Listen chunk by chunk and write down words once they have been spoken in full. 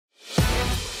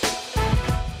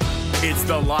It's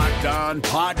the Locked On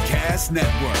Podcast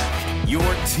Network, your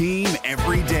team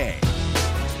every day.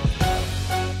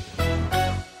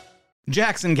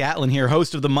 Jackson Gatlin here,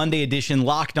 host of the Monday edition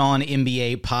Locked On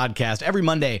NBA podcast. Every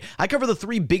Monday, I cover the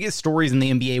three biggest stories in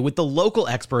the NBA with the local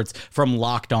experts from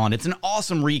Locked On. It's an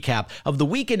awesome recap of the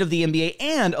weekend of the NBA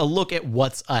and a look at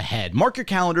what's ahead. Mark your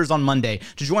calendars on Monday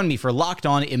to join me for Locked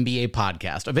On NBA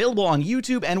podcast, available on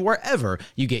YouTube and wherever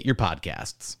you get your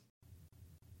podcasts.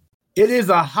 It is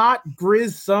a hot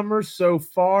Grizz summer so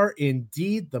far.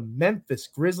 Indeed, the Memphis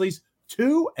Grizzlies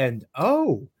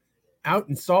 2-0 out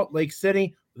in Salt Lake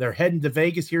City. They're heading to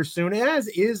Vegas here soon, as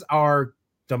is our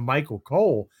DeMichael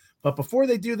Cole. But before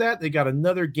they do that, they got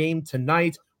another game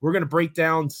tonight. We're going to break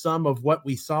down some of what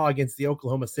we saw against the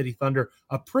Oklahoma City Thunder.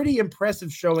 A pretty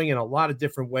impressive showing in a lot of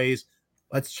different ways.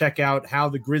 Let's check out how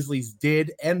the Grizzlies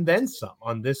did and then some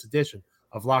on this edition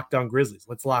of Locked On Grizzlies.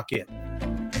 Let's lock in.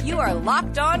 You are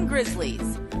Locked On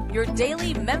Grizzlies, your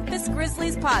daily Memphis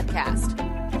Grizzlies podcast.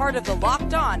 Part of the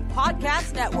Locked On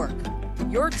Podcast Network,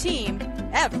 your team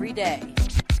every day.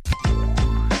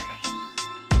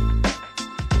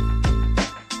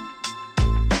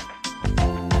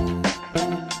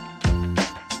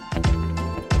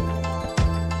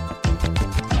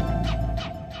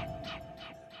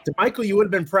 Michael, you would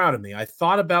have been proud of me. I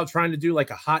thought about trying to do like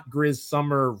a hot Grizz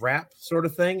summer rap sort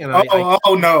of thing. And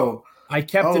no. I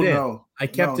kept it in. No. I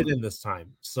kept it in this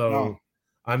time. So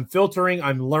I'm filtering,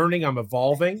 I'm learning, I'm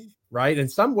evolving, right? In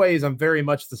some ways, I'm very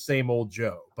much the same old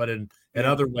Joe. But in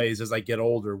other ways, as I get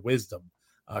older, wisdom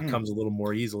comes a little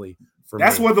more easily for me.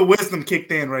 That's where the wisdom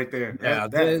kicked in right there. Yeah,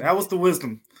 that was the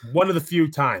wisdom. One of the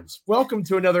few times. Welcome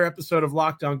to another episode of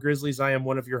Locked On Grizzlies. I am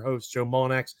one of your hosts, Joe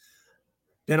Mullinax.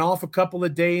 Been off a couple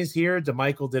of days here.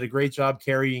 DeMichael did a great job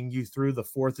carrying you through the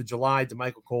 4th of July.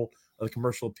 DeMichael Cole of the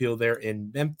Commercial Appeal there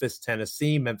in Memphis,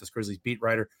 Tennessee, Memphis Grizzlies beat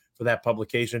writer for that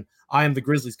publication. I am the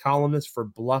Grizzlies columnist for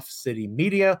Bluff City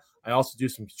Media. I also do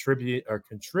some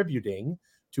contributing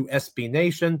to SB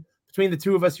Nation. Between the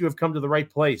two of us, you have come to the right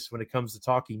place when it comes to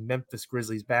talking Memphis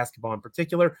Grizzlies basketball in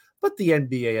particular, but the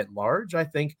NBA at large. I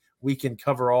think we can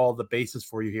cover all the bases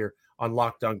for you here on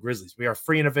Locked On Grizzlies. We are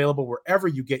free and available wherever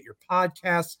you get your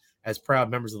podcasts as proud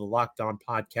members of the Locked On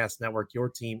Podcast Network, your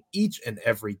team each and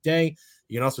every day.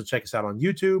 You can also check us out on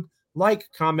YouTube. Like,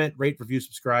 comment, rate, review,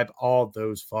 subscribe, all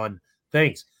those fun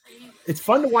things. It's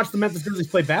fun to watch the Memphis Grizzlies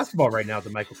play basketball right now,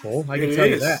 DeMichael Cole. I can tell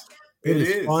you that. It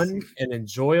is fun and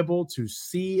enjoyable to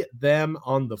see them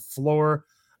on the floor.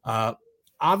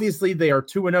 Obviously, they are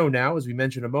 2-0 now, as we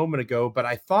mentioned a moment ago, but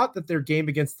I thought that their game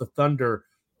against the Thunder,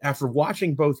 after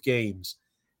watching both games,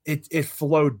 it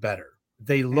flowed better.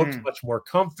 They looked much more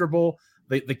comfortable.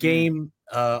 The game,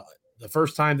 the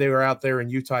first time they were out there in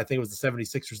Utah, I think it was the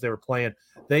 76ers they were playing,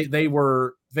 they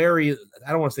were very,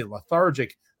 I don't want to say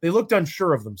lethargic. They looked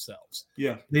unsure of themselves.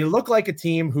 Yeah. They looked like a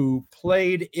team who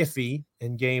played iffy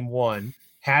in game one,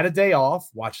 had a day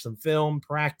off, watched some film,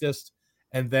 practiced,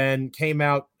 and then came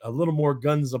out a little more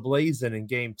guns a-blazing in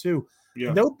game two.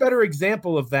 Yeah. No better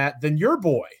example of that than your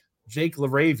boy, Jake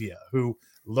LaRavia, who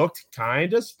looked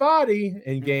kind of spotty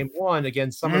in game one.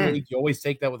 Again, summer league, you always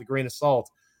take that with a grain of salt.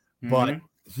 But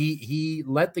he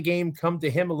let the game come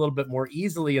to him a little bit more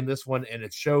easily in this one, and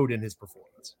it showed in his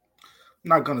performance. I'm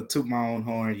not going to toot my own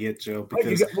horn yet, Joe.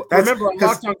 Because remember, on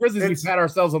Locked On Grizzlies, we pat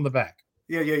ourselves on the back.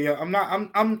 Yeah.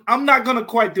 I'm not going to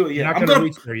quite do it yet.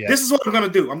 This is what I'm going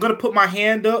to do. I'm going to put my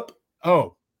hand up.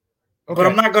 Oh, okay. But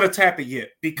I'm not going to tap it yet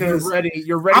because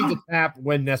you're ready to tap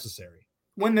when necessary.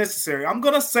 When necessary. I'm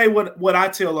going to say what I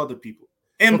tell other people.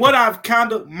 And what I've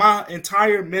my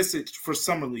entire message for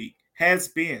Summer League has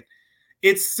been,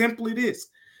 it's simply this.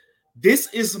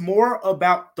 This is more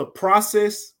about the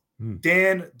process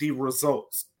than the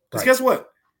results. Because guess what?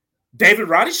 David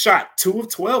Roddy shot 2 of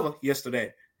 12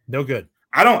 yesterday. No good.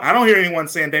 I don't hear anyone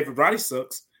saying David Roddy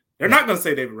sucks. They're not going to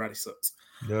say David Roddy sucks.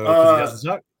 No,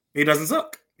 he doesn't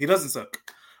suck. He doesn't suck.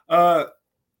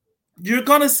 You're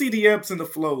going to see the ebbs and the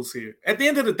flows here. At the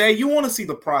end of the day, you want to see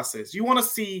the process. You want to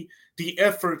see the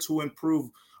effort to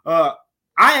improve. I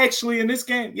actually, in this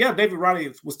game, David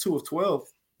Roddy was 2 of 12.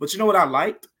 But you know what I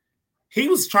liked? He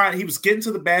was getting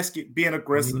to the basket, being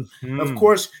aggressive. Mm-hmm. Of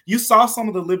course, you saw some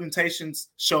of the limitations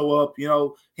show up,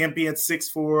 him being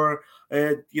 6'4",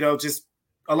 just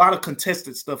a lot of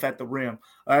contested stuff at the rim.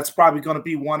 That's probably going to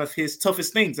be one of his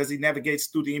toughest things as he navigates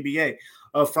through the NBA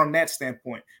from that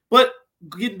standpoint. But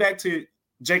getting back to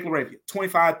Jake LaRavia,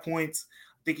 25 points.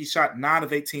 I think he shot 9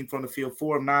 of 18 from the field,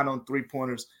 4 of 9 on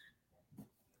three-pointers.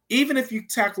 Even if you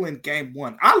tackle in game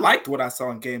one, I liked what I saw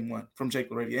in game one from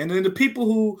Jake LaRavia. And then the people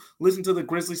who listen to the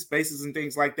Grizzly Spaces and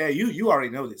things like that, you already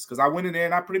know this because I went in there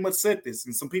and I pretty much said this.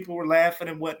 And some people were laughing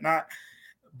and whatnot.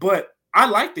 But I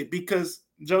liked it because,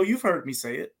 Joe, you've heard me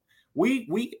say it.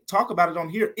 We talk about it on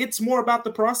here. It's more about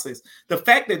the process. The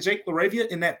fact that Jake LaRavia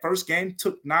in that first game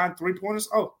took 9 3-pointers,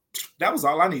 that was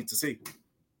all I needed to see.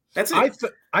 That's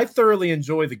it. I thoroughly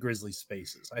enjoy the Grizzlies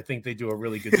spaces. I think they do a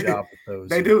really good job with those.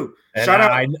 They do. Shout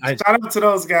out to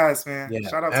those guys, man. Yeah,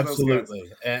 shout out absolutely. To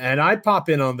those guys. And I pop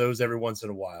in on those every once in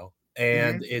a while.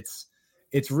 And it's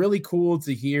really cool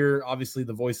to hear, obviously,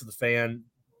 the voice of the fan.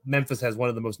 Memphis has one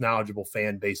of the most knowledgeable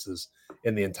fan bases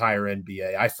in the entire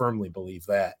NBA. I firmly believe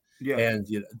that. Yeah. And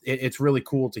it's really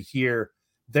cool to hear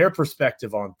their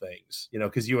perspective on things,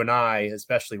 because you and I,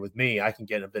 especially with me, I can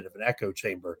get a bit of an echo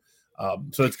chamber.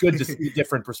 So it's good to see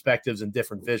different perspectives and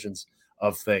different visions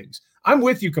of things. I'm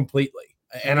with you completely.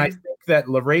 And I think that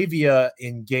LaRavia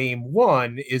in game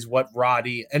 1 is what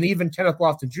Roddy and even Kenneth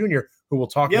Lofton Jr., who we'll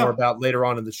talk more about later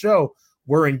on in the show,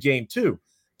 were in game 2.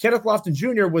 Kenneth Lofton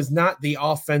Jr. was not the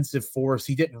offensive force.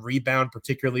 He didn't rebound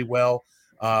particularly well.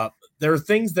 There are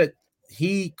things that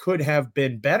he could have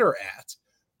been better at,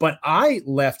 but I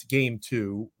left game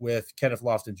 2 with Kenneth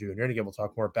Lofton Jr. And again, we'll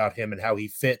talk more about him and how he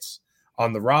fits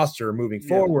on the roster moving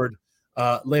forward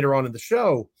later on in the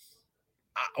show.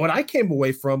 What I came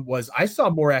away from was I saw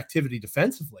more activity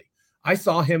defensively. I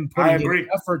saw him putting in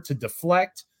effort to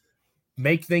deflect,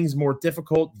 make things more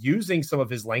difficult, using some of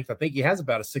his length. I think he has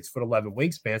about a 6'11"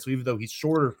 wingspan. So even though he's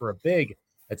shorter for a big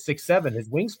at 6'7", his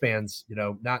wingspan's,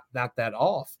 not that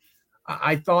off.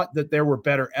 I thought that there were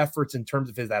better efforts in terms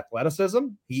of his athleticism.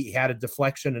 He had a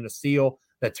deflection and a steal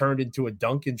that turned into a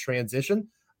dunk in transition.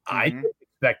 I didn't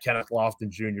expect Kenneth Lofton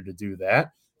Jr. to do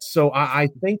that. So I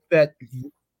think that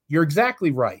you're exactly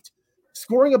right.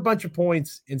 Scoring a bunch of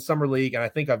points in Summer League, and I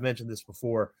think I've mentioned this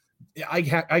before, I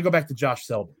go back to Josh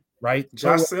Selby, right?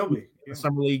 Josh Selby. Yeah.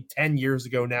 Summer League 10 years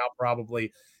ago now,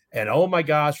 probably. And oh my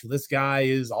gosh, this guy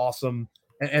is awesome.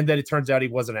 And then it turns out he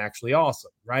wasn't actually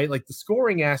awesome, right? Like the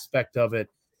scoring aspect of it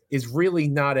is really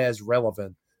not as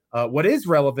relevant. What is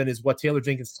relevant is what Taylor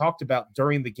Jenkins talked about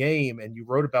during the game, and you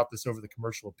wrote about this over the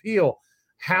commercial appeal,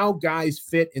 how guys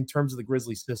fit in terms of the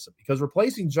Grizzlies system. Because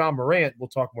replacing John Morant, we'll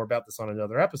talk more about this on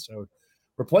another episode,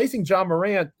 replacing John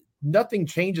Morant, nothing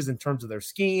changes in terms of their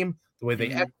scheme, the way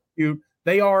they execute.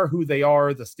 They are who they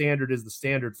are. The standard is the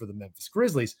standard for the Memphis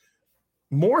Grizzlies,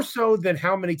 more so than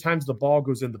how many times the ball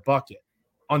goes in the bucket.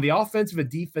 On the offensive and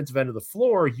defensive end of the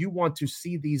floor, you want to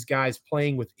see these guys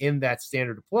playing within that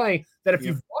standard of play that if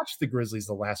you've watched the Grizzlies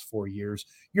the last 4 years,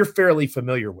 you're fairly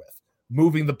familiar with.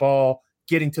 Moving the ball,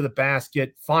 getting to the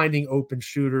basket, finding open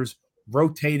shooters,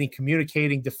 rotating,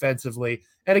 communicating defensively.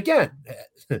 And again,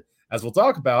 as we'll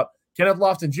talk about, Kenneth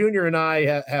Lofton Jr. and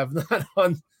I have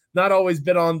not always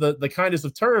been on the kindest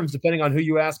of terms, depending on who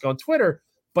you ask on Twitter.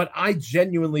 But I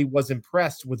genuinely was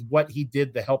impressed with what he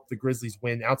did to help the Grizzlies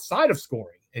win outside of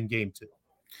scoring in game 2.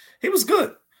 He was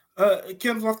good.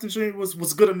 Kenneth Lofton Jr.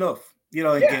 was good enough, in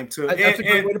game 2. That's a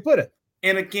great way to put it.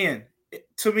 And again,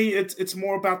 to me, it's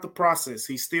more about the process.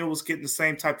 He still was getting the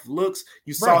same type of looks.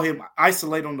 You saw him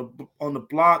isolate on the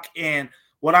block. And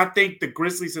what I think the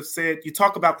Grizzlies have said, you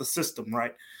talk about the system,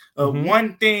 right?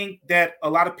 One thing that a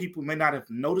lot of people may not have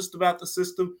noticed about the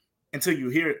system until you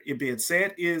hear it being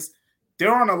said is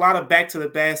there aren't a lot of back to the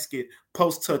basket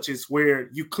post touches where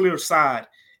you clear side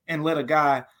and let a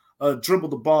guy dribble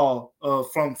the ball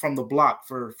from the block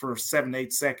for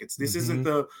 7-8 seconds. This isn't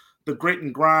the grit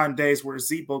and grind days where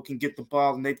Zebo can get the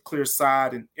ball and they clear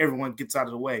side and everyone gets out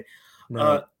of the way.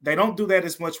 Right. They don't do that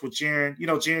as much with Jaren.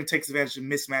 Jaren takes advantage of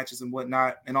mismatches and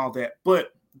whatnot and all that.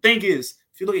 But the thing is,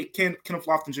 if you look at Kenneth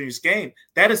Lofton Jr.'s game,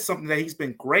 that is something that he's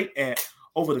been great at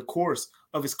over the course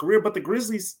of his career. But the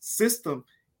Grizzlies system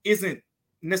isn't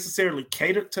necessarily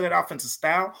catered to that offensive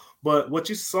style. But what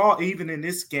you saw even in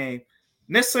this game,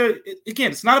 necessarily,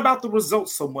 again, it's not about the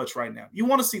results so much right now. You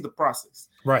want to see the process,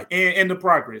 right, and the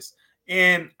progress.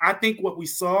 And I think what we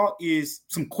saw is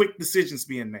some quick decisions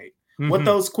being made. What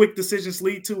those quick decisions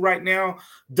lead to right now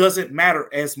doesn't matter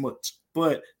as much,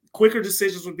 but quicker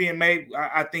decisions were being made.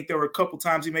 I think there were a couple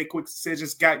times he made quick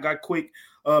decisions, got quick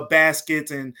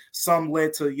baskets, and some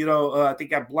led to, I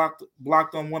think got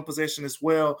blocked on one possession as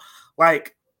well.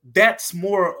 Like, that's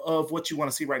more of what you want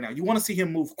to see right now. You want to see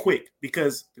him move quick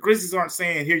because the Grizzlies aren't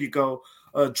saying, here you go,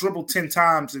 dribble 10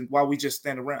 times and while we just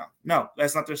stand around. No,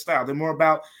 that's not their style. They're more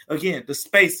about, again, the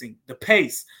spacing, the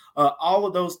pace. All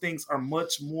of those things are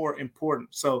much more important.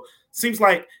 So seems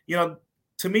like,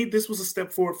 to me, this was a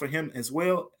step forward for him as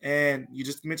well. And you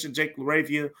just mentioned Jake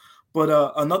LaRavia, but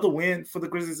another win for the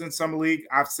Grizzlies in Summer League.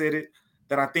 I've said it,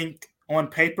 that I think on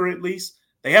paper at least,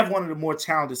 they have one of the more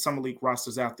talented Summer League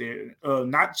rosters out there,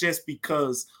 not just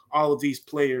because all of these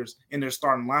players in their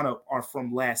starting lineup are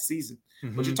from last season.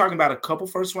 But you're talking about a couple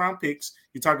first-round picks.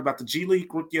 You're talking about the G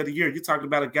League Rookie of the Year. You're talking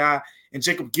about a guy in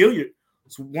Jacob Gilliard,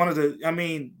 who's one of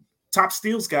the, top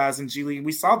steals guys in G League.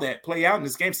 We saw that play out in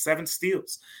this game, 7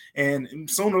 steals. And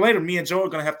sooner or later, me and Joe are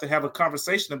going to have a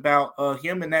conversation about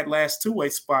him in that last two-way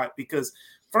spot, because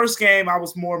first game, I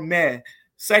was more mad.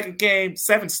 Second game,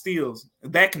 7 steals.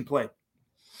 That can play.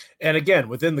 And again,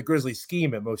 within the Grizzlies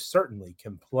scheme, it most certainly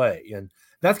can play. And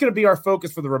that's going to be our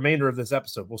focus for the remainder of this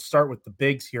episode. We'll start with the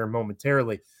bigs here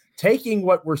momentarily. Taking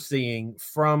what we're seeing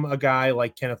from a guy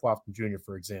like Kenneth Lofton Jr.,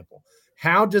 for example,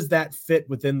 how does that fit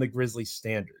within the Grizzlies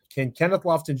standard? Can Kenneth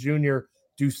Lofton Jr.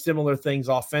 do similar things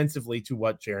offensively to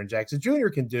what Jaren Jackson Jr.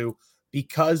 can do,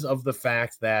 because of the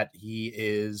fact that he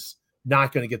is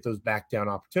not going to get those back down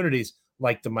opportunities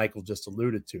like DeMichael just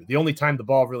alluded to? The only time the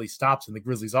ball really stops in the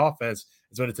Grizzlies offense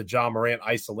is when it's a Ja Morant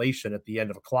isolation at the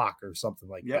end of a clock or something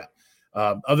like that.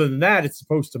 Other than that, it's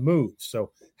supposed to move.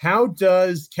 So how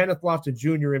does Kenneth Lofton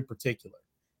Jr. in particular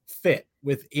fit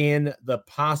within the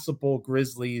possible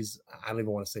Grizzlies? I don't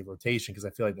even want to say rotation, because I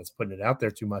feel like that's putting it out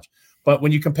there too much. But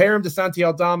when you compare him to Santi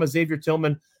Aldama, Xavier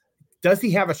Tillman, does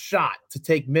he have a shot to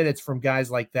take minutes from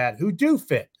guys like that who do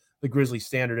fit the Grizzlies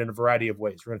standard in a variety of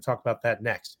ways? We're going to talk about that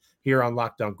next here on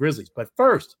Locked On Grizzlies. But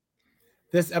first,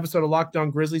 this episode of Locked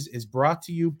On Grizzlies is brought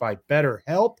to you by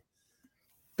BetterHelp.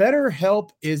 BetterHelp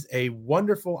is a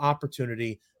wonderful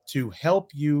opportunity to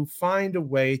help you find a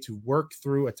way to work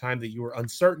through a time that you were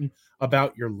uncertain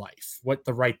about your life, what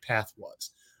the right path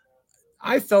was.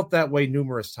 I felt that way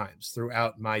numerous times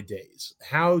throughout my days.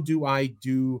 How do I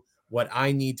do what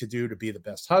I need to do to be the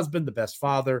best husband, the best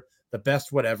father, the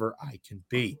best whatever I can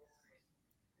be?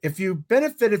 If you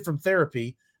benefited from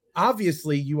therapy,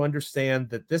 obviously you understand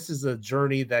that this is a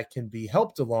journey that can be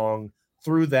helped along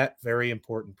through that very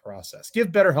important process. Give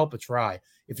BetterHelp a try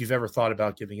if you've ever thought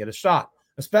about giving it a shot,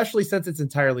 especially since it's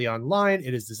entirely online.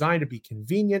 It is designed to be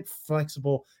convenient,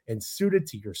 flexible, and suited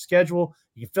to your schedule.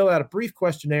 You can fill out a brief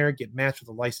questionnaire, get matched with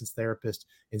a licensed therapist,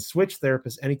 and switch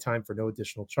therapists anytime for no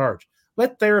additional charge.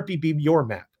 Let therapy be your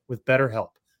map with BetterHelp.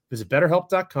 Visit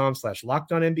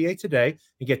BetterHelp.com/LockedOnNBA today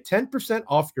and get 10%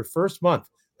 off your first month.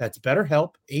 That's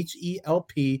BetterHelp,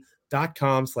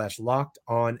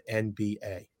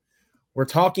 HELP.com/LockedOnNBA. We're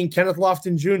talking Kenneth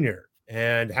Lofton Jr.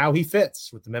 and how he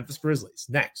fits with the Memphis Grizzlies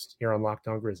next here on Locked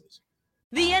On Grizzlies.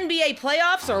 The NBA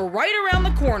playoffs are right around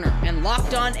the corner, and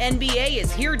Locked On NBA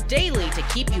is here daily to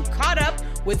keep you caught up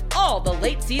with all the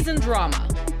late season drama.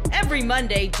 Every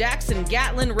Monday, Jackson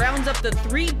Gatlin rounds up the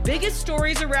 3 biggest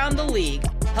stories around the league,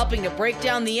 helping to break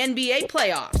down the NBA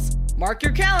playoffs. Mark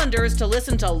your calendars to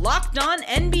listen to Locked On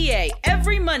NBA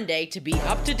every Monday to be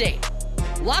up to date.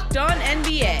 Locked On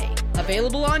NBA,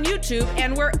 available on YouTube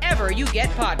and wherever you get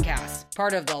podcasts.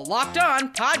 Part of the Locked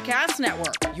On Podcast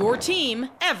Network, your team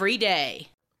every day.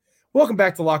 Welcome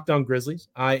back to Locked On Grizzlies.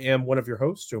 I am one of your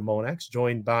hosts, Joe Mullinax,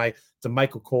 joined by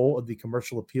DeMichael Cole of the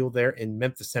Commercial Appeal there in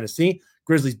Memphis, Tennessee.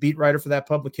 Grizzlies beat writer for that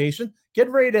publication.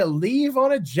 Getting ready to leave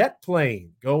on a jet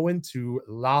plane, going to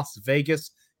Las Vegas,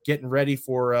 getting ready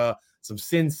for some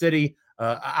Sin City.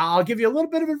 I'll give you a little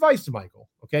bit of advice, DeMichael.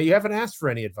 Okay, you haven't asked for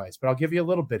any advice, but I'll give you a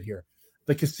little bit here.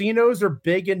 The casinos are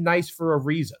big and nice for a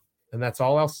reason, and that's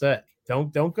all I'll say.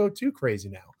 Don't go too crazy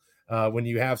now when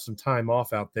you have some time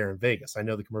off out there in Vegas. I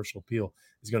know the Commercial Appeal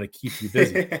is going to keep you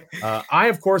busy. I,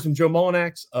 of course, am Joe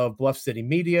Mullinax of Bluff City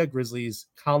Media, Grizzlies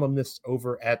columnist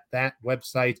over at that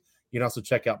website. You can also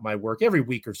check out my work every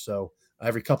week or so,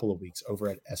 every couple of weeks over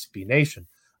at SB Nation.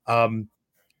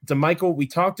 DeMichael, we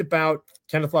talked about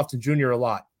Kenneth Lofton Jr. a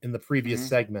lot in the previous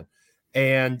segment.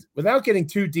 And without getting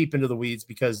too deep into the weeds,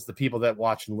 because the people that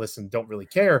watch and listen don't really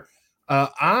care,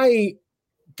 I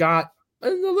got a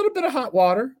little bit of hot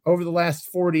water over the last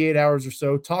 48 hours or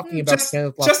so talking about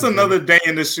Kenneth Lofton just another Jr. day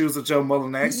in the shoes of Joe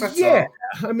Mullinax. That's all.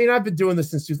 I mean, I've been doing this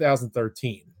since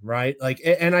 2013, right?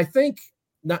 And I think,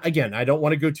 again, I don't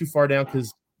want to go too far down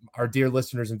because our dear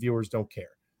listeners and viewers don't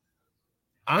care.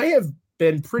 I have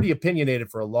been pretty opinionated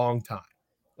for a long time.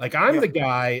 I'm the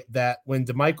guy that when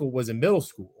DeMichael was in middle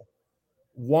school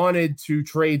wanted to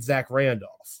trade Zach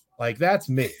Randolph. That's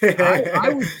me.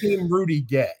 I was team Rudy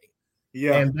Gay.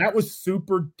 Yeah. And that was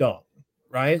super dumb,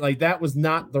 right? That was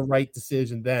not the right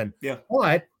decision then. Yeah.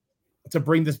 But to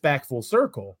bring this back full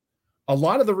circle, a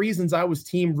lot of the reasons I was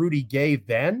team Rudy Gay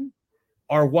then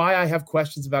are why I have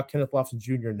questions about Kenneth Lofton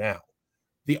Jr. now.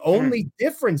 The only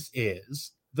difference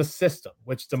is the system,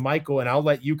 which DeMichael, and I'll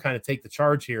let you kind of take the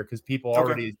charge here because people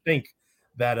already think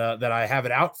that I have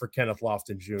it out for Kenneth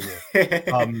Lofton Jr.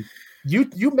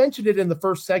 You mentioned it in the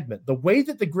first segment. The way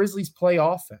that the Grizzlies play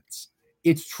offense,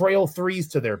 it's trail threes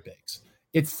to their bigs.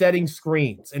 It's setting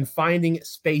screens and finding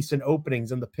space and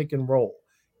openings in the pick and roll.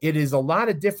 It is a lot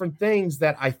of different things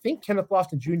that I think Kenneth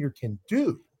Lofton Jr. can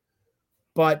do,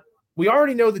 but we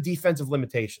already know the defensive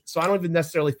limitations. So I don't even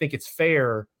necessarily think it's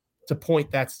fair to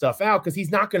point that stuff out because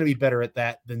he's not going to be better at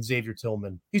that than Xavier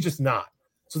Tillman. He's just not.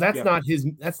 So that's not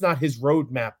his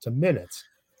roadmap to minutes.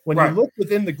 When you look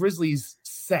within the Grizzlies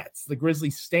sets, the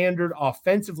Grizzlies standard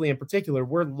offensively in particular,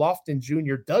 where Lofton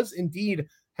Jr. does indeed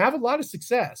have a lot of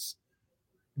success,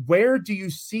 where do you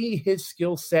see his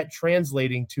skill set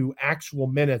translating to actual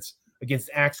minutes against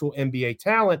actual NBA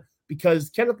talent? Because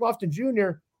Kenneth Lofton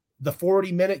Jr., the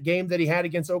 40-minute game that he had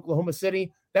against Oklahoma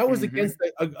City, that was against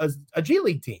a G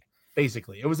League team,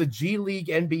 basically. It was a G League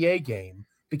NBA game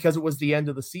because it was the end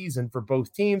of the season for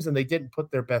both teams, and they didn't put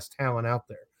their best talent out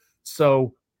there.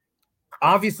 So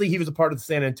obviously he was a part of the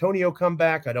San Antonio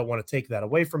comeback. I don't want to take that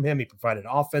away from him. He provided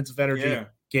offensive energy,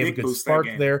 gave a good spark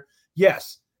there.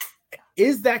 Yes.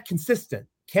 Is that consistent?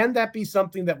 Can that be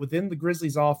something that within the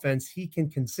Grizzlies offense he can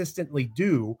consistently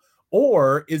do?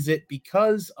 Or is it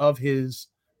because of his,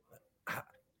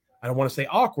 I don't want to say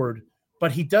awkward,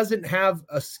 but he doesn't have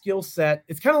a skill set.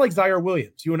 It's kind of like Zaire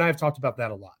Williams. You and I have talked about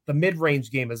that a lot. The mid-range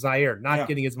game of Zaire not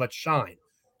getting as much shine.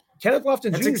 Kenneth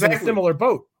Lofton Jr. is in a similar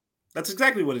boat. That's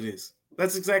exactly what it is.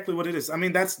 That's exactly what it is. I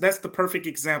mean, that's the perfect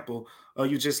example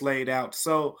you just laid out.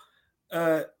 So,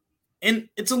 and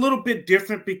it's a little bit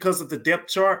different because of the depth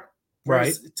chart.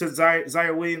 Right. To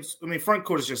Zaire Williams. I mean, front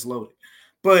court is just loaded.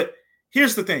 But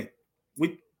here's the thing.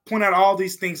 We point out all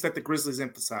these things that the Grizzlies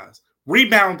emphasize.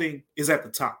 Rebounding is at the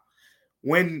top.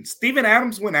 When Steven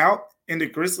Adams went out and the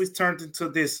Grizzlies turned into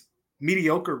this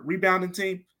mediocre rebounding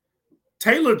team,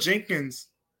 Taylor Jenkins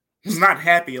was not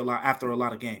happy after a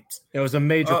lot of games. It was a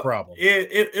major problem.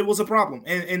 It was a problem.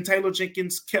 And Taylor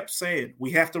Jenkins kept saying, we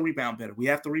have to rebound better. We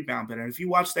have to rebound better. And if you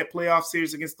watch that playoff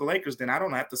series against the Lakers, then I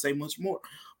don't have to say much more.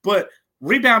 But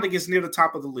rebounding is near the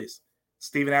top of the list.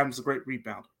 Steven Adams is a great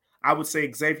rebounder. I would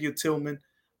say Xavier Tillman,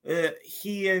 would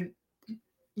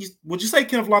you say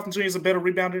Kenneth Lofton Jr. is a better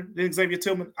rebounder than Xavier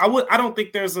Tillman? I don't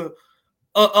think there's a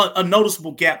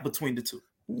noticeable gap between the two.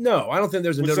 No, I don't think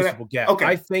there's a noticeable gap. Okay.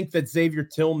 I think that Xavier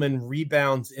Tillman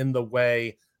rebounds in the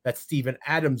way that Steven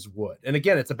Adams would. And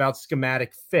again, it's about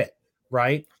schematic fit,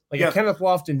 right? Like a Kenneth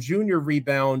Lofton Jr.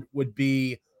 rebound would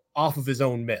be off of his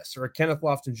own miss, or a Kenneth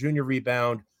Lofton Jr.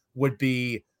 rebound would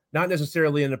be not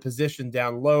necessarily in a position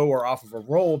down low or off of a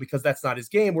roll because that's not his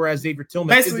game, whereas Xavier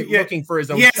Tillman isn't looking for his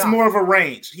own shot. He has more of a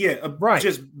range.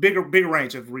 Just bigger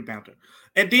range of rebounder.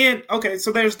 And then,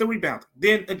 so there's the rebound.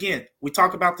 Then again, we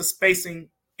talk about the spacing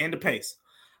and the pace.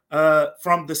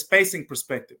 From the spacing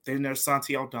perspective, then there's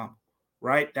Santi Aldama,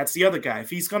 right? That's the other guy. If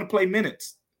he's going to play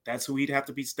minutes, that's who he'd have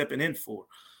to be stepping in for.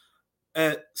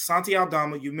 Santi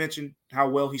Aldama, you mentioned how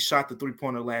well he shot the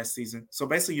three-pointer last season. So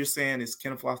basically you're saying is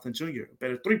Kenneth Lofton Jr. a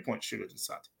better three-point shooter than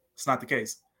Santi. It's not the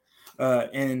case.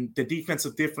 And the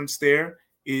defensive difference there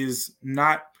is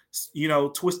not,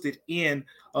 twisted in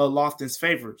Lofton's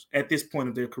favors at this point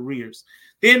of their careers.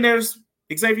 Then there's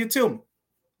Xavier Tillman.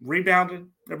 Rebounding,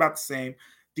 they're about the same.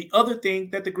 The other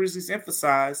thing that the Grizzlies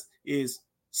emphasize is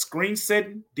screen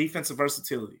setting, defensive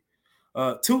versatility.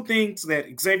 Two things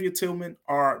that Xavier Tillman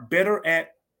are better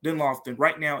at than Lofton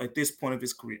right now at this point of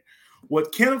his career.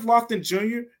 What Kenneth Lofton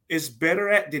Jr. is better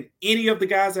at than any of the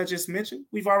guys I just mentioned,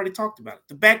 we've already talked about it.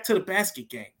 The back to the basket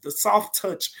game, the soft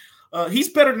touch. He's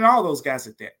better than all those guys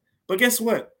at that. But guess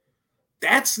what?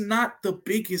 That's not the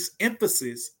biggest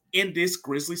emphasis in this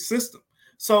Grizzlies system.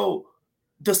 So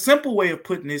the simple way of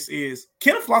putting this is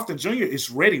Kenneth Lofton Jr. is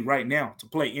ready right now to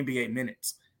play NBA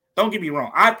minutes. Don't get me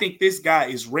wrong. I think this guy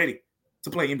is ready to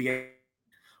play NBA.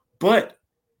 But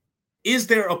is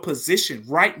there a position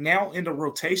right now in the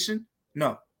rotation?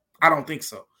 No, I don't think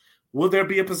so. Will there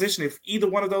be a position if either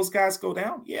one of those guys go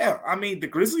down? Yeah, I mean, the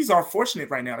Grizzlies are fortunate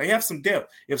right now. They have some depth.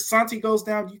 If Santi goes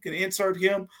down, you can insert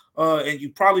him, and you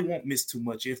probably won't miss too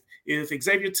much. If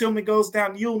Xavier Tillman goes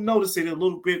down, you'll notice it a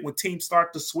little bit when teams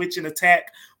start to switch and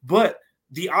attack. But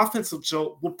the offensive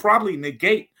jolt will probably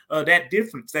negate that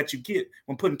difference that you get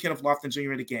when putting Kenneth Lofton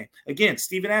Jr. in the game. Again,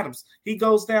 Steven Adams, he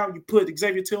goes down, you put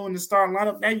Xavier Tillman in the starting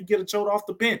lineup, now you get a jolt off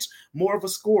the bench, more of a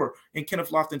scorer in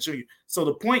Kenneth Lofton Jr. So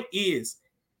the point is,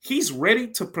 he's ready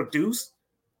to produce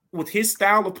with his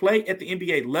style of play at the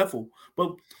NBA level.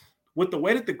 But with the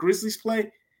way that the Grizzlies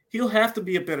play, he'll have to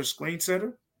be a better screen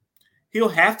setter. He'll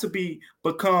have to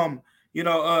become,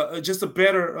 just a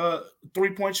better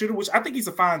three-point shooter, which I think he's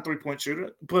a fine three-point shooter.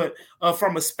 But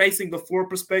from a spacing the floor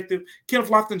perspective,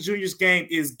 Kenneth Lofton Jr.'s game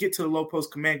is get to the low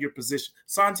post, command your position.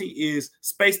 Santi is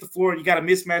space the floor. You got a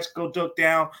mismatch, go duck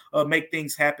down, make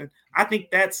things happen. I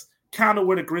think that's kind of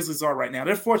where the Grizzlies are right now.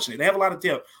 They're fortunate. They have a lot of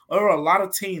depth. There are a lot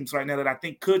of teams right now that I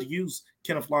think could use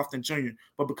Kenneth Lofton Jr.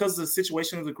 But because of the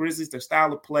situation of the Grizzlies, their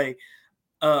style of play,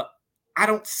 I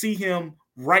don't see him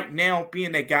right now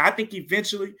being that guy. I think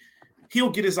eventually he'll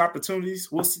get his opportunities,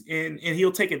 and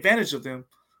he'll take advantage of them.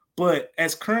 But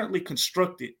as currently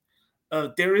constructed,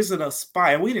 there isn't a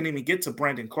spot. And we didn't even get to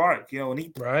Brandon Clark, and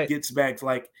he gets back.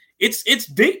 Like, it's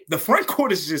deep. The front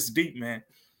court is just deep, man.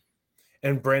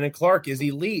 And Brandon Clark is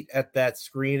elite at that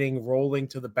screening, rolling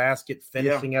to the basket,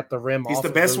 finishing at the rim. He's the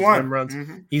best one. Runs.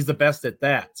 Mm-hmm. He's the best at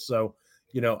that. So,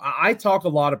 I talk a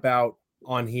lot about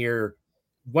on here,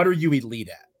 what are you elite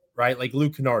at, right? Like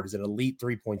Luke Kennard is an elite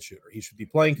three-point shooter. He should be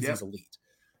playing because he's elite.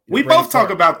 We both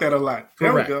talk about that a lot.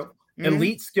 There we go. Mm-hmm.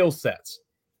 Elite skill sets.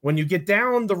 When you get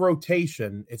down the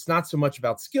rotation, it's not so much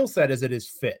about skill set as it is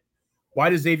fit.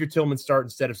 Why does Xavier Tillman start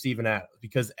instead of Steven Adams?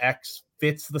 Because X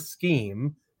fits the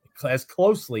scheme as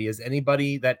closely as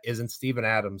anybody that isn't Steven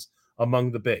Adams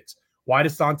among the bigs. Why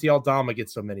does Santi Aldama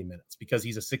get so many minutes? Because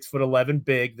he's a 6'11"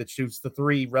 big that shoots the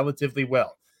three relatively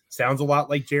well. Sounds a lot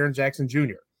like Jaren Jackson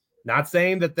Jr. Not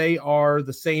saying that they are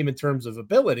the same in terms of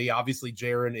ability. Obviously,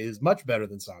 Jaren is much better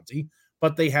than Santi,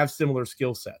 but they have similar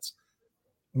skill sets.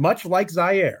 Much like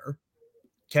Zaire,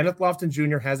 Kenneth Lofton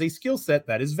Jr. has a skill set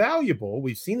that is valuable.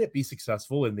 We've seen it be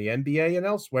successful in the NBA and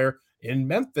elsewhere, in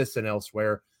Memphis and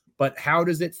elsewhere. But how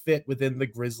does it fit within the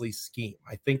Grizzlies scheme?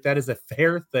 I think that is a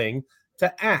fair thing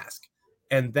to ask.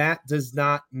 And that does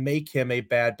not make him a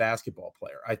bad basketball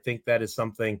player. I think that is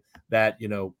something that,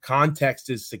 context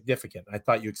is significant. I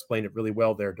thought you explained it really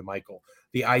well there, DeMichael.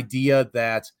 The idea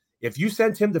that if you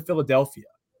sent him to Philadelphia,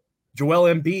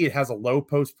 Joel Embiid has a low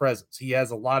post presence. He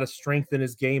has a lot of strength in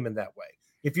his game in that way.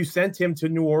 If you sent him to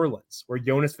New Orleans, where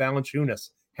Jonas Valanciunas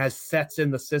has sets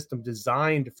in the system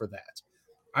designed for that,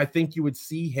 I think you would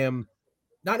see him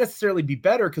not necessarily be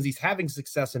better because he's having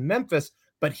success in Memphis,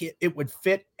 but it would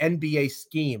fit NBA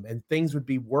scheme and things would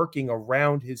be working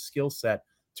around his skill set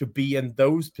to be in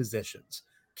those positions.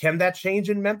 Can that change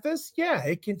in Memphis? Yeah,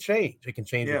 it can change. It can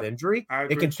change with injury.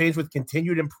 It can change with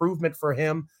continued improvement for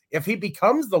him. If he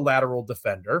becomes the lateral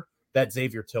defender that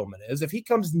Xavier Tillman is, if he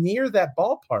comes near that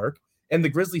ballpark and the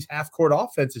Grizzlies' half-court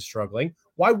offense is struggling,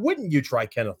 why wouldn't you try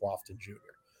Kenneth Lofton Jr.?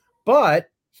 But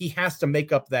he has to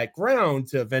make up that ground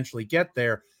to eventually get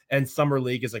there. And Summer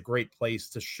League is a great place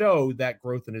to show that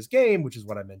growth in his game, which is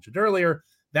what I mentioned earlier.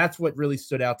 That's what really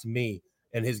stood out to me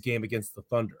in his game against the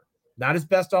Thunder. Not his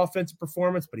best offensive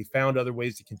performance, but he found other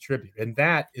ways to contribute. And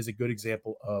that is a good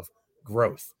example of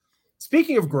growth.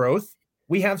 Speaking of growth,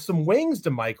 we have some wings,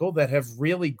 DeMichael, that have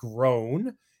really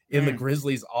grown in the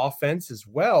Grizzlies offense as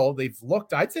well. They've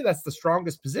looked, I'd say that's the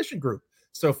strongest position group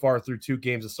so far through 2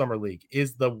 games of Summer League,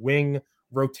 is the wing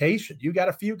rotation. You got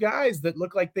a few guys that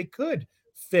look like they could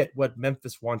fit what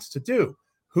Memphis wants to do.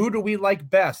 Who do we like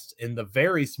best in the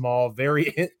very small,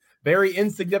 very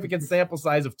insignificant sample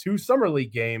size of 2 Summer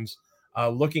League games,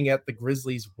 looking at the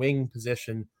Grizzlies wing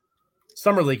position,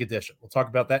 Summer League edition? We'll talk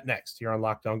about that next here on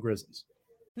Locked On Grizzlies.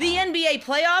 The NBA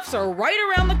playoffs are right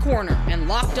around the corner, and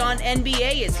Locked On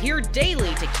NBA is here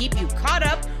daily to keep you caught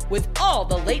up with all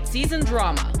the late season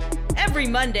drama. Every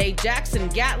Monday, Jackson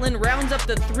Gatlin rounds up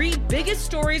the 3 biggest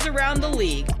stories around the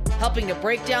league, helping to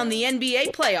break down the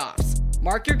NBA playoffs.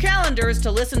 Mark your calendars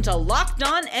to listen to Locked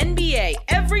On NBA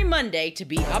every Monday to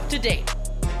be up to date.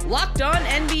 Locked On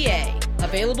NBA,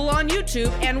 available on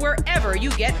YouTube and wherever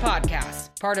you get podcasts.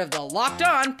 Part of the Locked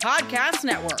On Podcast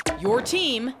Network, your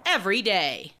team every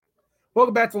day.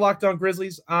 Welcome back to Locked On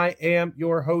Grizzlies. I am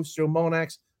your host, Joe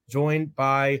Molinax, joined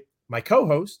by my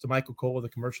co-host, DeMichael Cole, of the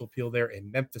Commercial Appeal there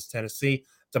in Memphis, Tennessee.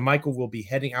 DeMichael will be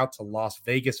heading out to Las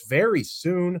Vegas very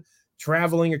soon,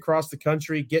 traveling across the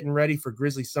country, getting ready for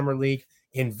Grizzlies Summer League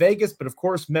in Vegas. But of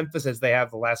course, Memphis, as they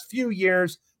have the last few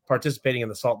years, participating in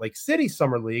the Salt Lake City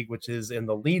Summer League, which is in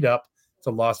the lead up to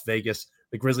Las Vegas.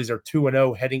 The Grizzlies are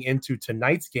 2-0 heading into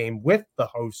tonight's game with the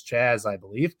host Chaz, I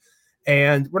believe.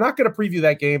 And we're not going to preview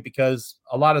that game because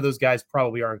a lot of those guys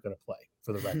probably aren't going to play,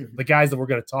 for the record. The guys that we're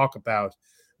going to talk about,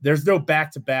 there's no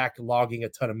back-to-back logging a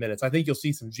ton of minutes. I think you'll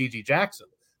see some Gigi Jackson.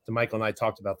 DeMichael and I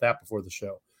talked about that before the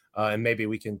show. And maybe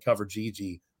we can cover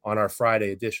Gigi on our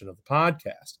Friday edition of the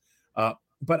podcast.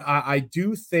 But I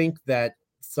do think that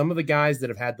some of the guys that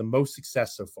have had the most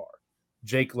success so far,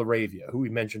 Jake LaRavia, who we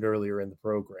mentioned earlier in the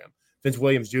program, Vince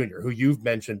Williams Jr., who you've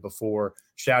mentioned before,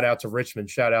 shout out to Richmond,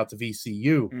 shout out to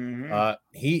VCU.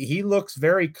 He looks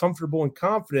very comfortable and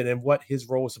confident in what his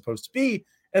role is supposed to be.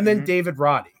 And then David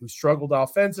Roddy, who struggled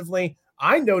offensively.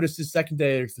 I noticed his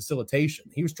secondary facilitation.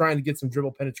 He was trying to get some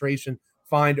dribble penetration,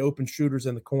 find open shooters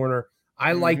in the corner.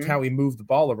 I liked how he moved the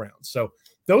ball around. So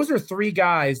those are three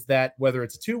guys that, whether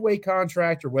it's a two-way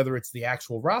contract or whether it's the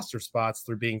actual roster spots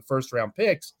through being first-round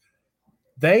picks,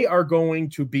 they are going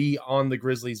to be on the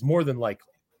Grizzlies more than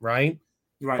likely, right?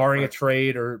 Barring a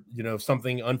trade or,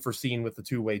 something unforeseen with the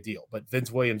two-way deal. But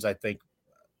Vince Williams, I think,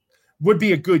 would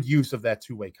be a good use of that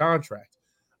two-way contract.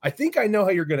 I think I know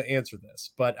how you're going to answer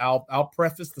this, but I'll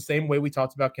preface the same way we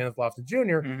talked about Kenneth Lofton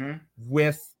Jr.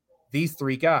 With these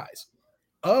three guys.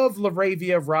 Of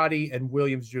LaRavia, Roddy, and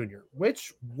Williams Jr.,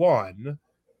 which one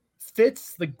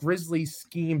fits the Grizzlies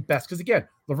scheme best? Because again,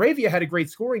 LaRavia had a great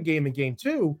scoring game in game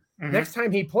 2. Next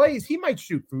time he plays, he might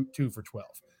shoot 2 for 12.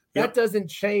 That doesn't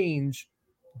change.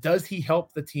 Does he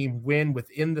help the team win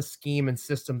within the scheme and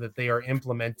system that they are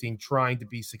implementing, trying to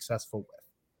be successful with?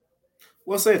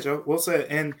 Well said, Joe. Well said.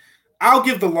 And I'll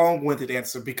give the long-winded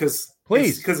answer because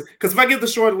if I give the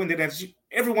short-winded answer,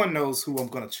 everyone knows who I'm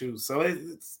going to choose. So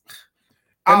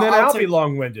I'll be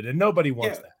long-winded, and nobody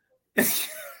wants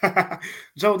that.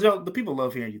 Joe, the people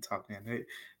love hearing you talk, man.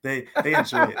 They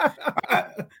enjoy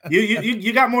it.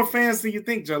 You got more fans than you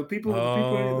think, Joe. The people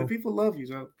love you,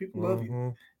 Joe. People love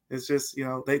you. It's just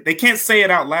they can't say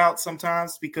it out loud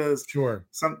sometimes because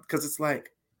it's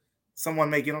like someone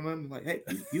may get on them like, hey,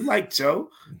 you like Joe?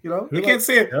 They can't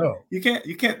say it. Joe?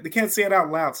 They can't say it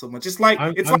out loud so much. It's like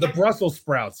I'm the Brussels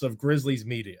sprouts of Grizzlies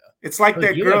media. It's like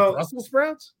that girl, like Brussels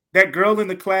sprouts. That girl in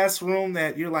the classroom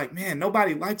that you're like, man,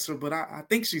 nobody likes her, but I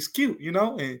think she's cute,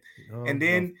 and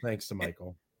then thanks to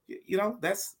Michael.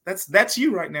 That's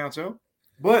you right now, Joe.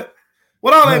 But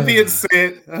with all that being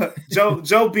said,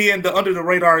 Joe being the under the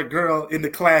radar girl in the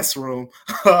classroom,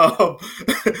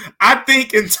 I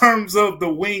think in terms of the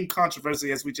wing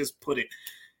controversy, as we just put it,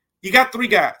 you got three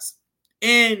guys,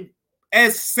 and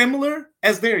as similar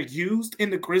as they're used in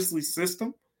the Grizzlies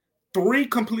system, three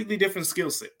completely different skill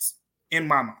sets in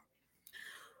my mind.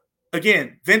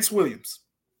 Again, Vince Williams.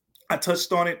 I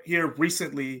touched on it here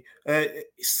recently.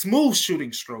 Smooth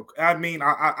shooting stroke. I mean,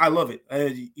 I love it.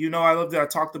 I love that. I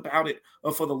talked about it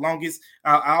for the longest.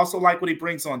 I also like what he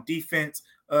brings on defense.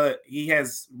 He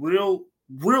has real.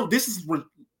 This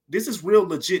is real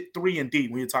legit 3-and-D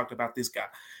when you talk about this guy,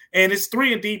 and it's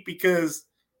 3-and-D because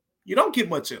you don't get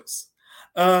much else.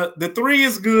 The three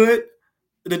is good.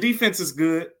 The defense is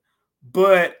good,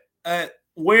 but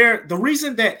where the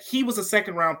reason that he was a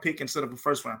second-round pick instead of a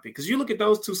first-round pick, because you look at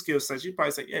those two skill sets, you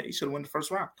probably say, yeah, he should have won the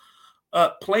first round.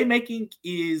 Playmaking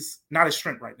is not his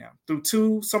strength right now. Through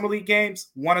 2 summer league games,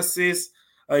 1 assist.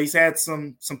 He's had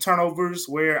some turnovers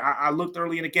where I looked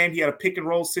early in the game. He had a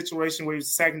pick-and-roll situation where he was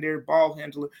a secondary ball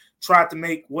handler, tried to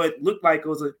make what looked like it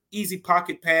was an easy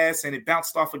pocket pass, and it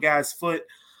bounced off a guy's foot.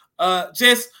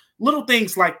 Just little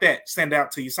things like that stand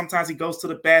out to you. Sometimes he goes to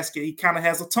the basket. He kind of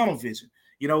has a tunnel vision.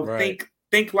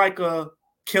 Think like a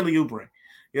Kelly Oubre,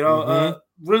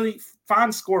 really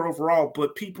fine score overall,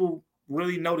 but people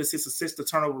really notice his assist to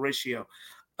turnover ratio.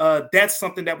 That's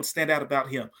something that would stand out about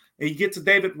him. And you get to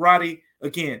David Roddy,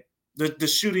 again, the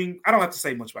shooting, I don't have to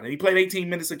say much about it. He played 18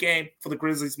 minutes a game for the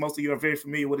Grizzlies. Most of you are very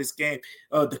familiar with his game.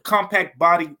 The compact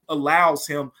body allows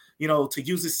him, to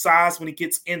use his size when he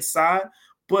gets inside,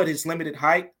 but his limited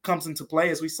height comes into play,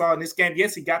 as we saw in this game.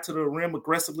 Yes, he got to the rim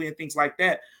aggressively and things like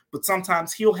that, but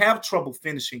sometimes he'll have trouble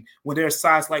finishing when there's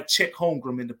size like Chet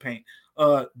Holmgren in the paint.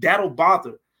 That'll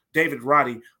bother David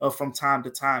Roddy from time to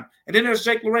time. And then there's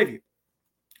Jake LaRavia,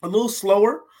 a little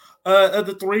slower of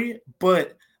the three,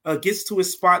 but gets to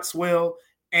his spots well.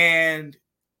 And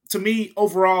to me,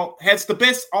 overall, has the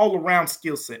best all-around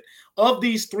skill set. Of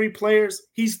these three players,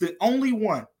 he's the only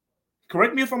one.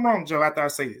 Correct me if I'm wrong, Joe, after I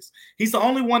say this. He's the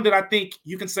only one that I think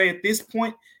you can say at this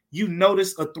point you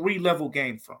notice a 3-level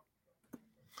game from.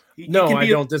 I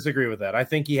don't disagree with that. I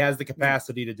think he has the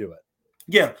capacity to do it.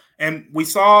 Yeah, and we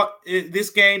saw this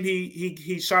game,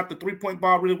 he shot the three-point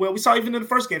ball really well. We saw even in the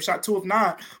first game, shot 2 of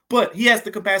 9, but he has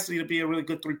the capacity to be a really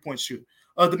good three-point shooter.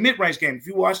 The mid-range game, if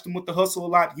you watched him with the hustle a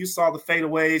lot, you saw the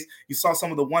fadeaways, you saw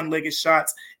some of the one-legged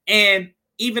shots, and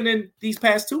even in these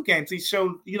past 2 games, he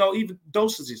showed, even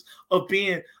dosages of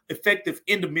being effective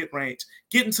in the mid-range,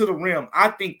 getting to the rim. I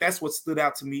think that's what stood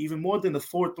out to me, even more than the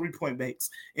 4 3-point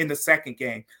makes in the second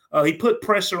game. He put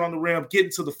pressure on the rim, getting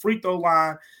to the free throw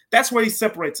line. That's where he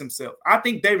separates himself. I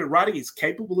think David Roddy is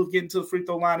capable of getting to the free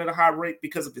throw line at a high rate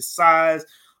because of his size.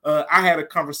 I had a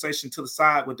conversation to the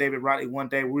side with David Roddy one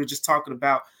day. We were just talking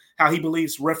about how he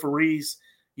believes referees,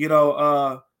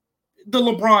 the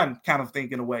LeBron kind of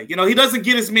thing in a way. He doesn't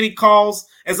get as many calls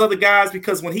as other guys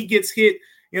because when he gets hit,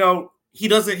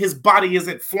 his body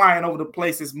isn't flying over the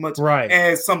place as much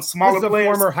as some smaller players.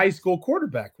 He's a former high school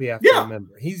quarterback, we have to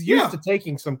remember. He's used to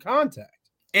taking some contact.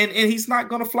 And he's not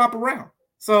going to flop around.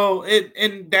 So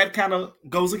and that kind of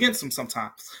goes against him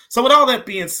sometimes. So with all that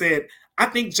being said, I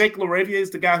think Jake LaRavia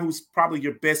is the guy who's probably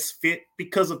your best fit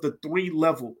because of the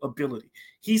 3-level ability.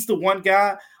 He's the one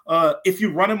guy, if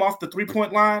you run him off the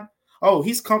 3-point line,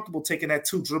 he's comfortable taking that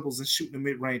 2 dribbles and shooting a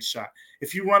mid-range shot.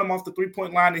 If you run him off the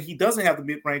 3-point line and he doesn't have the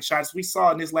mid-range shots, we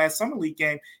saw in his last Summer League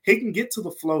game, he can get to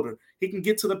the floater. He can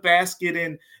get to the basket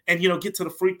and get to the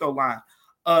free throw line.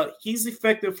 He's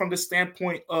effective from the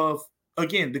standpoint of,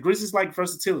 again, the Grizzlies like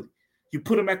versatility. You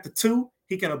put him at the 2,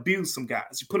 he can abuse some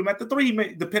guys. You put him at the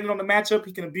 3, depending on the matchup,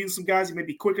 he can abuse some guys. He may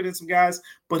be quicker than some guys,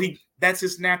 but that's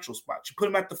his natural spot. You put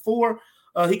him at the 4,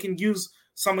 he can use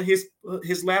some of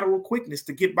his lateral quickness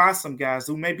to get by some guys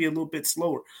who may be a little bit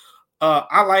slower.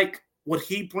 I like what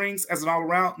he brings as an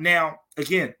all-around. Now,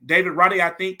 again, David Roddy, I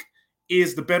think,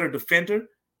 is the better defender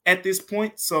at this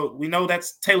point. So we know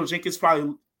that's Taylor Jenkins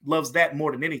probably loves that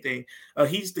more than anything.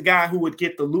 He's the guy who would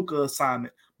get the Luka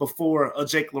assignment before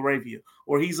Jake LaRavia,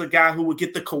 or he's a guy who would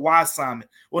get the Kawhi assignment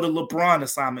or the LeBron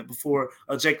assignment before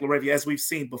Jake LaRavia, as we've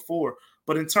seen before.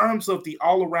 But in terms of the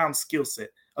all-around skill set,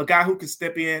 a guy who can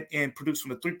step in and produce from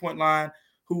the 3-point line,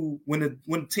 who,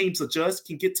 when teams adjust,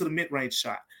 can get to the mid-range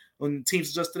shot. When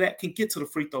teams adjust to that, can get to the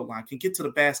free throw line, can get to the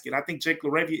basket. I think Jake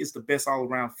LaRavia is the best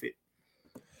all-around fit.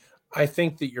 I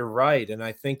think that you're right. And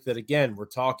I think that, again, we're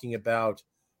talking about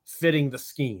fitting the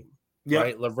scheme,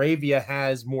 right? LaRavia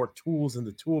has more tools in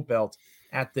the tool belt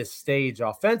at this stage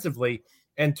offensively.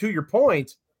 And to your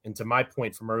point, and to my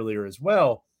point from earlier as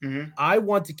well, I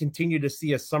want to continue to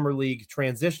see as Summer League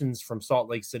transitions from Salt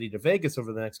Lake City to Vegas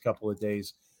over the next couple of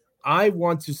days. I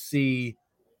want to see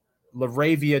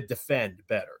LaRavia defend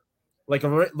better. Like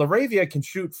LaRavia can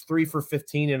shoot 3 for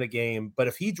 15 in a game, but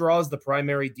if he draws the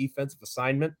primary defensive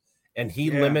assignment and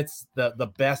he limits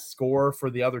the best score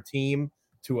for the other team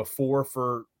to a 4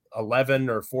 for 11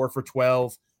 or 4 for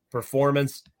 12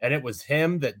 performance, and it was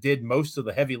him that did most of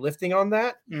the heavy lifting on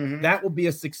that, that will be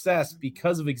a success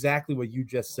because of exactly what you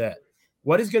just said.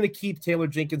 What is going to keep Taylor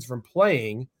Jenkins from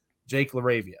playing Jake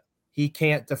LaRavia? He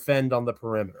can't defend on the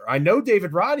perimeter. I know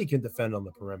David Roddy can defend on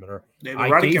the perimeter.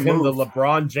 I gave him the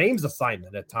LeBron James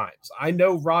assignment at times. I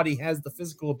know Roddy has the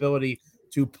physical ability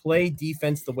to play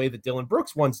defense the way that Dylan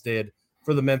Brooks once did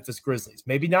for the Memphis Grizzlies.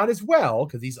 Maybe not as well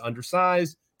because he's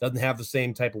undersized, doesn't have the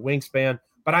same type of wingspan,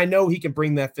 but I know he can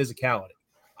bring that physicality.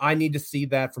 I need to see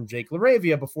that from Jake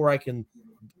LaRavia before I can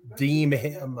deem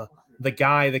him the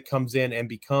guy that comes in and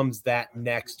becomes that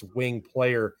next wing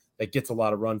player that gets a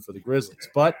lot of run for the Grizzlies.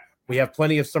 But we have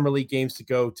plenty of Summer League games to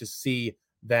go to see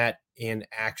that in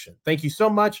action. Thank you so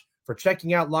much for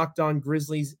checking out Locked On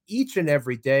Grizzlies each and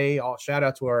every day. I'll shout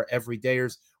out to our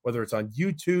everydayers, whether it's on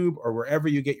YouTube or wherever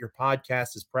you get your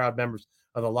podcasts, as proud members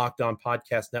of the Locked On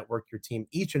Podcast Network, your team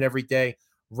each and every day.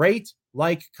 Rate,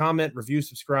 like, comment, review,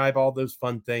 subscribe, all those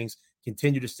fun things.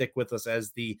 Continue to stick with us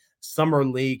as the Summer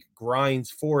League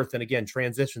grinds forth and, again,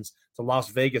 transitions to Las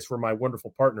Vegas, where my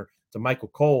wonderful partner,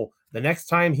 DeMichael Cole, the next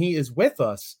time he is with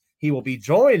us, he will be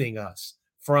joining us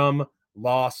from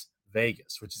Las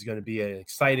Vegas, which is going to be an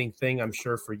exciting thing, I'm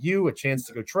sure, for you, a chance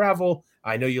to go travel.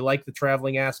 I know you like the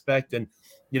traveling aspect, and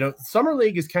Summer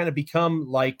League has kind of become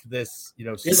like this,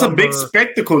 it's a big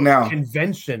spectacle now,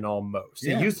 convention almost.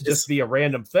 It used to just be a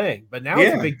random thing, but now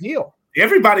it's a big deal.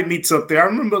 Everybody meets up there. I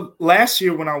remember last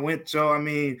year when I went, Joe,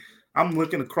 I'm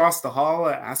looking across the hall.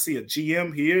 I see a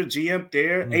GM here, GM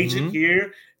there, agent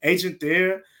here, agent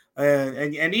there.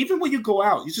 And even when you go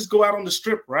out, you just go out on the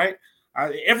strip, right?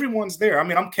 Everyone's there.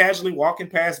 I'm casually walking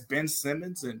past Ben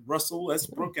Simmons and Russell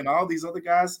Westbrook and all these other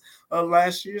guys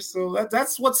last year. So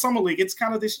that's what Summer League. It's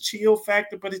kind of this chill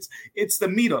factor, but it's the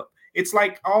meetup. It's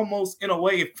like almost, in a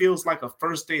way, it feels like a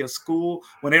first day of school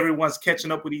when everyone's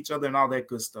catching up with each other and all that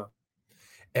good stuff.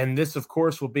 And this, of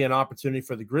course, will be an opportunity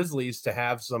for the Grizzlies to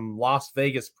have some Las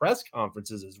Vegas press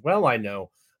conferences as well. I know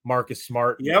Marcus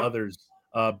Smart and others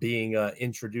being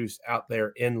introduced out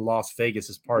there in Las Vegas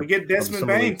as part. We get Desmond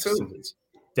Bain too.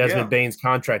 Desmond Bain's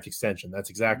contract extension. That's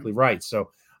exactly right.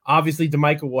 So obviously,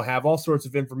 DeMichael will have all sorts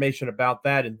of information about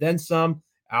that, and then some.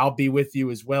 I'll be with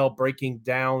you as well, breaking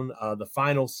down the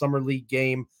final Summer League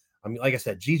game. Like I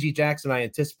said, Gigi Jackson, I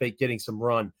anticipate getting some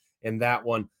run in that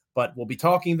one. But we'll be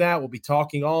talking that. We'll be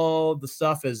talking all the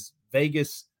stuff as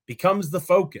Vegas becomes the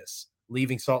focus,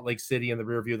 leaving Salt Lake City in the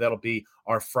rear view. That'll be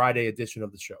our Friday edition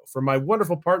of the show. For my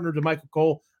wonderful partner, DeMichael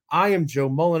Cole, I am Joe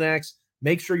Mullinax.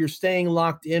 Make sure you're staying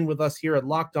locked in with us here at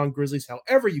Locked On Grizzlies.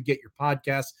 However you get your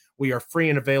podcasts, we are free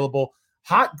and available.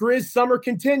 Hot Grizz summer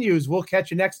continues. We'll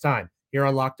catch you next time here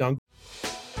on Locked On.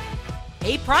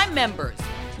 Hey, Prime members,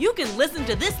 you can listen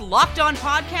to this Locked On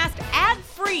podcast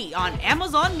ad-free on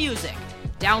Amazon Music.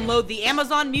 Download the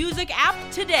Amazon Music app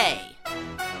today.